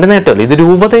 അതിപ്പോഴും എൻ്റെ നേട്ടമല്ല, ഇത്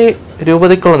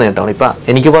രൂപതയ്ക്കുള്ള നേട്ടമാണ്. ഇപ്പം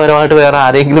എനിക്ക് പകരമായിട്ട് വേറെ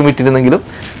ആരെങ്കിലും വിട്ടിരുന്നെങ്കിലും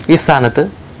ഈ സ്ഥാനത്ത്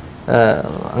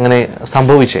അങ്ങനെ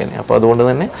സംഭവിച്ചേനെ. അപ്പോൾ അതുകൊണ്ട്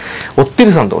തന്നെ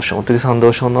ഒത്തിരി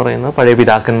സന്തോഷം എന്ന് പറയുന്നത് പഴയ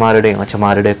പിതാക്കന്മാരുടെയും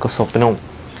അച്ഛന്മാരുടെയൊക്കെ സ്വപ്നവും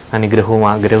അനുഗ്രഹവും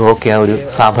ആഗ്രഹവും ഒക്കെ ആ ഒരു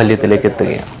സാഫല്യത്തിലേക്ക്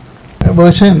എത്തുകയാണ്.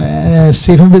 ബോച്ചൻ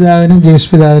സ്റ്റീഫൻ പിതാവിനും ജെയിംസ്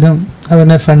പിതാവിനും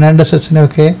അവരുടെ ഫെർണാണ്ടസ് അച്ഛനും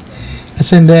ഒക്കെ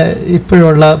അച്ഛൻ്റെ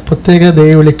ഇപ്പോഴുള്ള പ്രത്യേക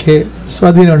ദൈവവിളിക്ക്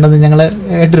സ്വാധീനമുണ്ടെന്ന് ഞങ്ങൾ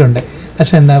കേട്ടിട്ടുണ്ട്.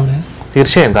 അച്ഛൻ എന്താ പറയുക?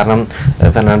 തീർച്ചയായും. കാരണം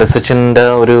ഫെർണാണ്ടസ് അച്ഛൻ്റെ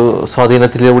ഒരു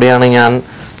സ്വാധീനത്തിലൂടെയാണ് ഞാൻ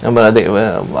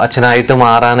അച്ഛനായിട്ട്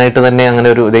മാറാനായിട്ട് തന്നെ അങ്ങനെ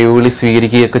ഒരു ദൈവവിളി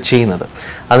സ്വീകരിക്കുകയൊക്കെ ചെയ്യുന്നത്.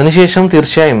 അതിനുശേഷം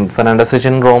തീർച്ചയായും ഫെർണാണ്ടസ്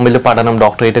അച്ഛൻ റോമിൽ പഠനം,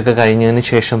 ഡോക്ടറേറ്റ് ഒക്കെ കഴിഞ്ഞതിന്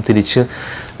ശേഷം തിരിച്ച്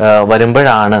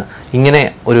വരുമ്പോഴാണ് ഇങ്ങനെ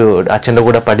ഒരു അച്ഛൻ്റെ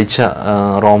കൂടെ പഠിച്ച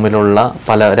റോമിലുള്ള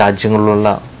പല രാജ്യങ്ങളിലുള്ള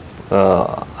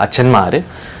അച്ഛന്മാർ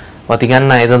വത്തിക്കാൻ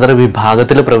നയതന്ത്ര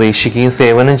വിഭാഗത്തിൽ പ്രവേശിക്കുകയും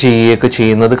സേവനം ചെയ്യുകയൊക്കെ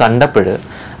ചെയ്യുന്നത് കണ്ടപ്പോൾ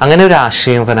അങ്ങനെ ഒരു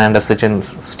ആശയം ഫെർണാണ്ടസ് അച്ഛൻ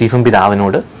സ്റ്റീഫൻ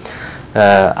പിതാവിനോട്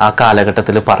ആ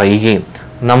കാലഘട്ടത്തിൽ പറയുകയും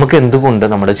നമുക്ക് എന്തുകൊണ്ട്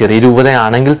നമ്മുടെ ചെറിയ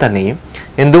രൂപതയാണെങ്കിൽ തന്നെയും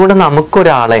എന്തുകൊണ്ട്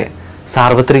നമുക്കൊരാളെ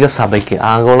സാർവത്രിക സഭയ്ക്ക്,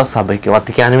 ആഗോള സഭയ്ക്ക്,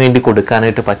 വത്തിക്കാന് വേണ്ടി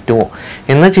കൊടുക്കാനായിട്ട് പറ്റുമോ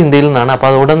എന്ന ചിന്തയിൽ നിന്നാണ്. അപ്പോൾ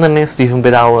അതോടൊപ്പം തന്നെ സ്റ്റീഫൻ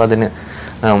പിതാവ് അത്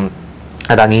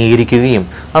അംഗീകരിക്കുകയും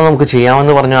അത് നമുക്ക്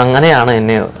ചെയ്യാമെന്ന് പറഞ്ഞു. അങ്ങനെയാണ്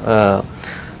എന്നെ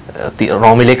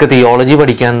റോമിലേക്ക് തിയോളജി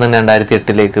പഠിക്കാൻ തന്നെ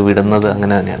 2008 വിടുന്നത്.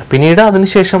 അങ്ങനെ തന്നെയാണ്. പിന്നീട്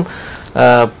അതിനുശേഷം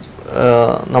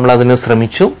നമ്മളതിന്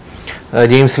ശ്രമിച്ചു.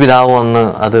 ജെയിംസ് പിതാവ് വന്ന്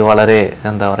അത് വളരെ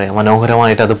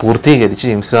മനോഹരമായിട്ട് അത് പൂർത്തീകരിച്ചു.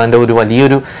 ജെയിംസ് പിതാവിൻ്റെ ഒരു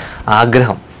വലിയൊരു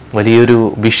ആഗ്രഹം, വലിയൊരു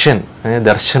വിഷൻ,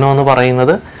 ദർശനം എന്ന്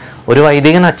പറയുന്നത് ഒരു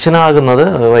വൈദികൻ അച്ഛനാകുന്നത്,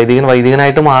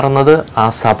 വൈദികനായിട്ട് മാറുന്നത് ആ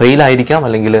സഭയിലായിരിക്കാം,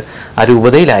 അല്ലെങ്കിൽ ആ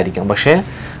രൂപതയിലായിരിക്കാം. പക്ഷേ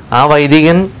ആ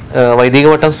വൈദിക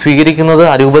വട്ടം സ്വീകരിക്കുന്നത്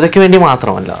ആ രൂപതയ്ക്ക് വേണ്ടി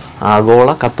മാത്രമല്ല, ആഗോള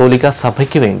കത്തോലിക്ക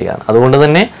സഭയ്ക്ക് വേണ്ടിയാണ്. അതുകൊണ്ട്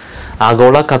തന്നെ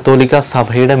ആഗോള കത്തോലിക്ക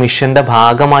സഭയുടെ മിഷന്റെ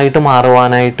ഭാഗമായിട്ട്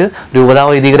മാറുവാനായിട്ട് രൂപതാ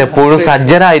വൈദികർ എപ്പോഴും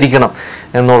സജ്ജരായിരിക്കണം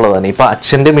എന്നുള്ളതാണ്. ഇപ്പം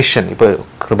അച്ഛൻ്റെ മിഷൻ, ഇപ്പോൾ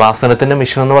കൃപാസനത്തിൻ്റെ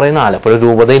മിഷൻ എന്ന് പറയുന്ന ആലപ്പുഴ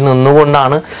രൂപതയിൽ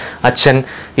നിന്നുകൊണ്ടാണ് അച്ഛൻ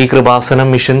ഈ കൃപാസനം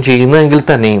മിഷൻ ചെയ്യുന്നതെങ്കിൽ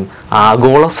തന്നെയും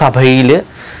ആഗോള സഭയിൽ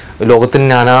ലോകത്തിന്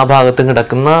നാനാഭാഗത്തും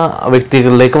കിടക്കുന്ന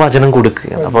വ്യക്തികളിലേക്ക് വചനം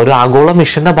കൊടുക്കുകയാണ്. അപ്പോൾ ഒരു ആഗോള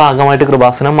മിഷന്റെ ഭാഗമായിട്ട്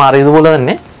കൃപാസനം മാറിയതുപോലെ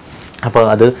തന്നെ അപ്പോൾ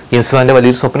അത് ജെയിംസ് പിതാവിൻ്റെ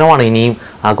വലിയൊരു സ്വപ്നമാണ്. ഇനിയും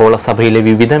ആഗോള സഭയിലെ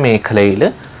വിവിധ മേഖലയിൽ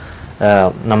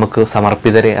നമുക്ക്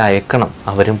സമർപ്പിതരെ അയക്കണം,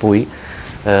 അവരും പോയി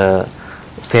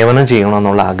സേവനം ചെയ്യണം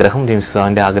എന്നുള്ള ആഗ്രഹം ജെയിംസ്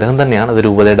പിതാവിൻ്റെ ആഗ്രഹം തന്നെയാണ്. അത്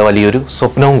രൂപതയുടെ വലിയൊരു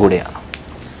സ്വപ്നവും കൂടിയാണ്.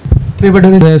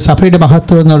 പ്രിയപ്പെട്ട സഭയുടെ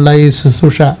മഹത്വം എന്നുള്ള ഈ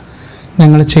ശുശ്രൂഷ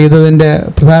ഞങ്ങൾ ചെയ്തതിൻ്റെ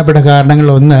പ്രധാനപ്പെട്ട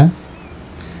കാരണങ്ങളൊന്ന്,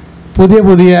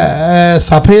 പുതിയ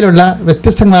സഭയിലുള്ള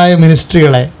വ്യത്യസ്തങ്ങളായ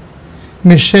മിനിസ്ട്രികളെ,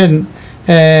 മിഷൻ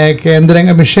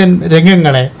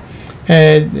രംഗങ്ങളെ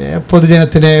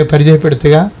പൊതുജനത്തിന്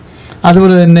പരിചയപ്പെടുത്തുക.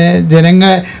 അതുപോലെ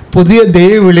തന്നെ പുതിയ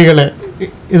ദൈവവിളികൾ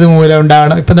ഇതുമൂലം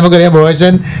ഉണ്ടാകണം. ഇപ്പം നമുക്കറിയാം,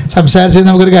 ബോച്ചൻ സംസാരിച്ചത്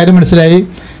നമുക്കൊരു കാര്യം മനസ്സിലായി.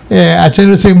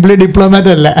 അച്ഛനൊരു സിംപ്ലി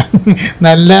ഡിപ്ലോമാറ്റ് അല്ല,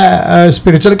 നല്ല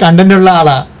സ്പിരിച്വൽ കണ്ടൻ്റുള്ള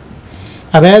ആളാണ്.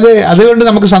 അതായത് അതുകൊണ്ട്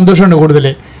നമുക്ക് സന്തോഷമുണ്ട് കൂടുതൽ.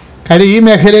 കാര്യം ഈ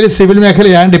മേഖലയിൽ സിവിൽ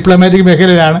മേഖലയാണ്, ഡിപ്ലോമാറ്റിക്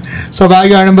മേഖലയിലാണ്.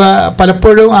 സ്വാഭാവികമാകുമ്പോൾ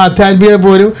പലപ്പോഴും ആധ്യാത്മിക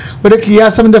പോലും ഒരു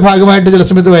കിയാസമിൻ്റെ ഭാഗമായിട്ട് ചില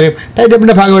സമയത്ത് വരും,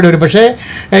 ടൈറ്റപ്പിൻ്റെ ഭാഗമായിട്ട് വരും. പക്ഷേ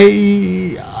ഈ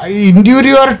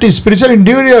ഇൻഡ്യൂരിയോറിറ്റി, സ്പിരിച്വൽ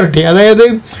ഇൻഡ്യൂരിയോറിറ്റി, അതായത്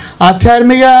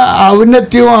ആധ്യാത്മിക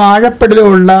ഔന്നത്യവും ആഴപ്പെടലും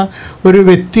ഉള്ള ഒരു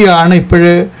വ്യക്തിയാണ്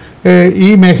ഇപ്പോഴ്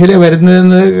ഈ മേഖല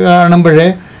വരുന്നതെന്ന് കാണുമ്പോഴേ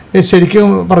ശരിക്കും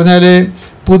പറഞ്ഞാൽ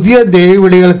പുതിയ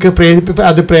ദൈവവിളികൾക്ക്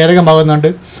അത്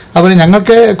പ്രേരകമാകുന്നുണ്ട്. അതുപോലെ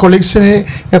ഞങ്ങൾക്ക് കൊളീഗ്സിന്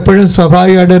എപ്പോഴും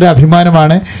സ്വാഭാവികമായിട്ട് ഒരു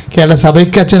അഭിമാനമാണ്. കേരള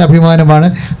സഭയ്ക്ക് അച്ഛൻ അഭിമാനമാണ്.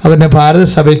 അവരുടെ ഭാരത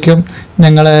സഭയ്ക്കും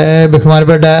ഞങ്ങൾ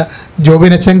ബഹുമാനപ്പെട്ട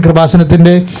ജോബിനച്ഛൻ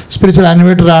കൃപാസനത്തിൻ്റെ സ്പിരിച്വൽ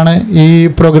ആനിമേറ്ററാണ് ഈ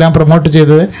പ്രോഗ്രാം പ്രൊമോട്ട്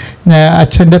ചെയ്തത്.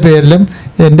 അച്ഛൻ്റെ പേരിലും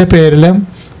എൻ്റെ പേരിലും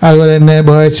അതുപോലെ തന്നെ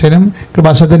ബോയച്ചനും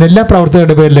കൃപാസനത്തിൻ്റെ എല്ലാ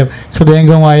പ്രവർത്തകരുടെ പേരിലും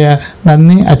ഹൃദയംഗമായ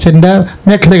നന്ദി. അച്ഛൻ്റെ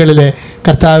മേഖലകളിലെ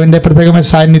കർത്താവിൻ്റെ പ്രത്യേകമായ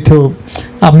സാന്നിധ്യവും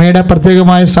അമ്മയുടെ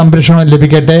പ്രത്യേകമായ സംരക്ഷണവും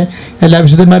ലഭിക്കട്ടെ. എല്ലാ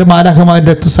വിശുദ്ധന്മാരും മാലാഖമാരും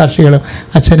രക്തസാക്ഷികളും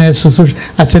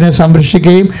അച്ഛനെ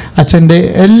സംരക്ഷിക്കുകയും അച്ഛൻ്റെ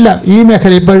എല്ലാം ഈ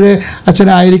മേഖല ഇപ്പോഴേ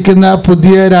അച്ഛനായിരിക്കുന്ന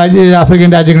പുതിയ ആഫ്രിക്കൻ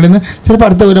രാജ്യങ്ങളിൽ നിന്ന് ചിലപ്പോൾ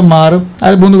അടുത്ത കൊല്ലം മാറും,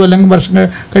 അത് 3 കൊല്ലം വർഷം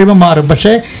കഴിയുമ്പോൾ മാറും.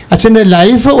 പക്ഷേ അച്ഛൻ്റെ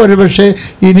ലൈഫ് ഒരുപക്ഷെ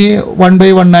ഇനി 1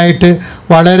 by 1 ആയിട്ട്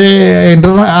വളരെ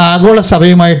ആഗോള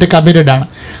സഭയുമായിട്ട് കമ്മിറ്റഡ് ആണ്.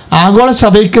 ആഗോള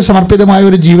സഭയ്ക്ക് സമർപ്പിതമായ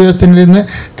ഒരു ജീവിതത്തിൽ നിന്ന്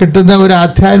കിട്ടുന്ന ഒരു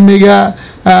ആധ്യാത്മിക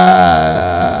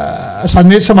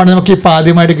സന്ദേശമാണ് നമുക്കിപ്പോൾ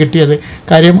ആദ്യമായിട്ട് കിട്ടിയത്.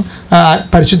 കാര്യം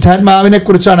പരിശുദ്ധാത്മാവിനെ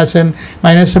കുറിച്ചാണ് അച്ഛൻ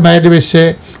മൈനസമേൽ വെച്ച്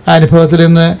അനുഭവത്തിൽ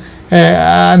നിന്ന്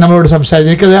നമ്മളോട് സംസാരിച്ചത്.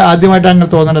 എനിക്കത് ആദ്യമായിട്ടാണ് അങ്ങനെ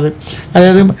തോന്നുന്നത്.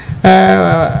 അതായത്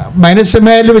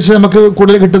മൈനസമേൽ വെച്ച് നമുക്ക്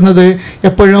കൂടുതൽ കിട്ടുന്നത്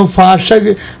എപ്പോഴും ഭാഷ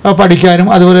പഠിക്കാനും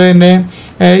അതുപോലെ തന്നെ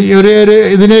ഒരു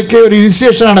ഇതിനൊക്കെ ഒരു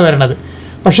ഇനിഷ്യേഷനാണ് വരണത്.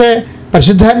 പക്ഷേ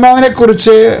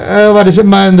പരിശുദ്ധാത്മാവിനെക്കുറിച്ച്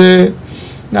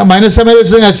മൈനസമേൽ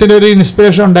വെച്ച് അച്ഛൻ്റെ ഒരു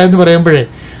ഇൻസ്പിറേഷൻ ഉണ്ടായെന്ന് പറയുമ്പോഴേ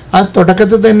ആ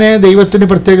തുടക്കത്തിൽ തന്നെ ദൈവത്തിന്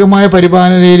പ്രത്യേകമായ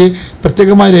പരിപാലനയിൽ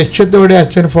പ്രത്യേകമായ ലക്ഷ്യത്തോടെ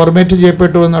അച്ഛൻ ഫോർമേറ്റ്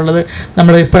ചെയ്യപ്പെട്ടു എന്നുള്ളത്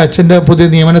നമ്മൾ ഇപ്പോൾ അച്ഛൻ്റെ പുതിയ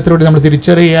നിയമനത്തിലൂടെ നമ്മൾ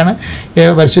തിരിച്ചറിയുകയാണ്.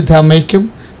 പരിശുദ്ധ അമ്മയ്ക്കും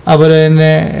അതുപോലെ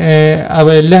തന്നെ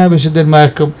എല്ലാ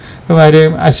വിശുദ്ധന്മാർക്കും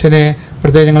അച്ഛനെ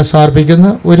പ്രത്യേകം ഞങ്ങൾ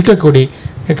സമർപ്പിക്കുന്നു. ഒരിക്കൽ കൂടി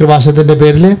കൃപാസനത്തിൻ്റെ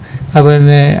പേരിൽ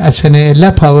അതുപോലെ അച്ഛനെ എല്ലാ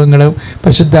ഭാവങ്ങളും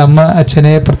പരിശുദ്ധ അമ്മ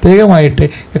അച്ഛനെ പ്രത്യേകമായിട്ട്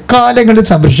എക്കാലങ്ങളിൽ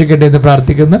സംരക്ഷിക്കട്ടെ എന്ന്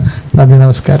പ്രാർത്ഥിക്കുന്നു. നന്ദി,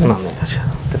 നമസ്കാരം.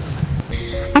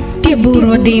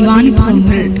 അത്യപൂർവ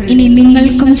ദൈവാനുഭവങ്ങൾ ഇനി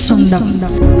നിങ്ങൾക്കും സ്വന്തം.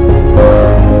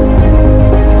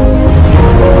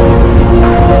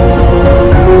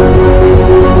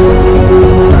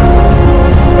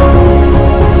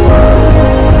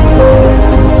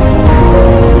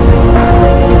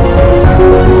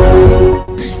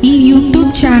 ഈ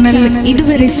യൂട്യൂബ് ചാനൽ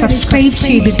ഇതുവരെ സബ്സ്ക്രൈബ്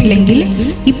ചെയ്തിട്ടില്ലെങ്കിൽ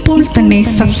ഇപ്പോൾ തന്നെ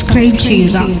സബ്സ്ക്രൈബ്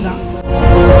ചെയ്യുക.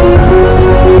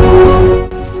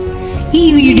 ഈ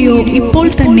വീഡിയോ ഇപ്പോൾ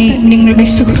തന്നെ നിങ്ങളുടെ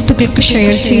സുഹൃത്തുക്കൾക്ക്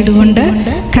ഷെയർ ചെയ്തുകൊണ്ട്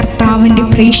കർത്താവിൻ്റെ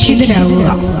പ്രേക്ഷിതരാകുക.